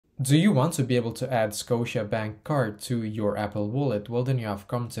Do you want to be able to add Scotiabank card to your Apple Wallet? Well, then you have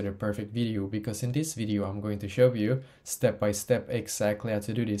come to the perfect video, because in this video I'm going to show you step by step exactly how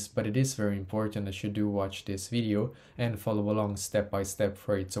to do this, but it is very important that you do watch this video and follow along step by step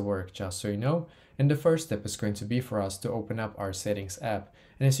for it to work, just so you know. And the first step is going to be for us to open up our settings app.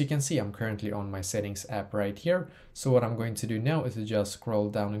 And as you can see, I'm currently on my settings app right here. So what I'm going to do now is to just scroll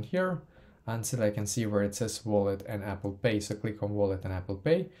down in here until I can see where it says Wallet and Apple Pay. So click on Wallet and Apple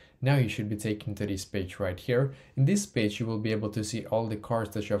Pay. Now you should be taken to this page right here. In this page, you will be able to see all the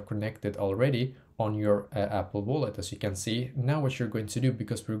cards that you have connected already on your Apple Wallet, as you can see. Now what you're going to do,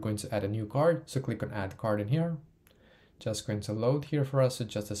 because we're going to add a new card, so click on Add Card in here. Just going to load here for us in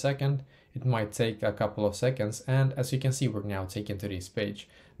just a second. It might take a couple of seconds, and as you can see, we're now taken to this page.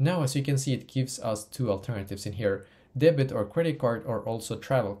 Now, as you can see, it gives us two alternatives in here: debit or credit card, or also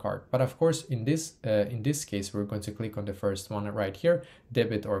travel card. But of course, in this case, we're going to click on the first one right here,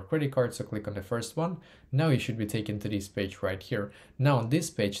 debit or credit card. So click on the first one. Now you should be taken to this page right here. Now on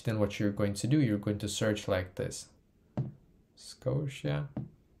this page, then what you're going to do, you're going to search like this: Scotiabank.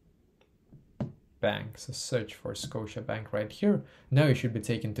 So search for Scotiabank right here. Now you should be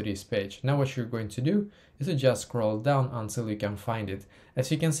taken to this page. Now what you're going to do is to just scroll down until you can find it.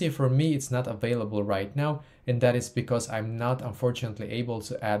 As you can see, for me, it's not available right now, and that is because I'm not unfortunately able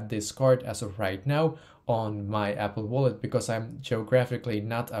to add this card as of right now on my Apple Wallet, because I'm geographically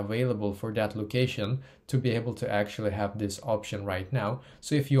not available for that location to be able to actually have this option right now.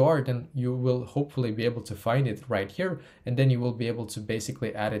 So if you are, then you will hopefully be able to find it right here, and then you will be able to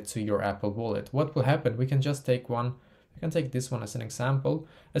basically add it to your Apple Wallet. What will happen? We can just take one. We can take this one as an example.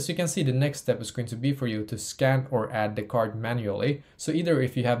 As you can see, the next step is going to be for you to scan or add the card manually. So either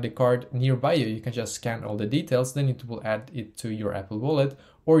if you have the card nearby you, you can just scan all the details, then it will add it to your Apple Wallet,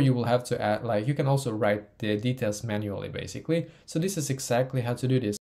 or you will have to add, you can also write the details manually basically. So this is exactly how to do this.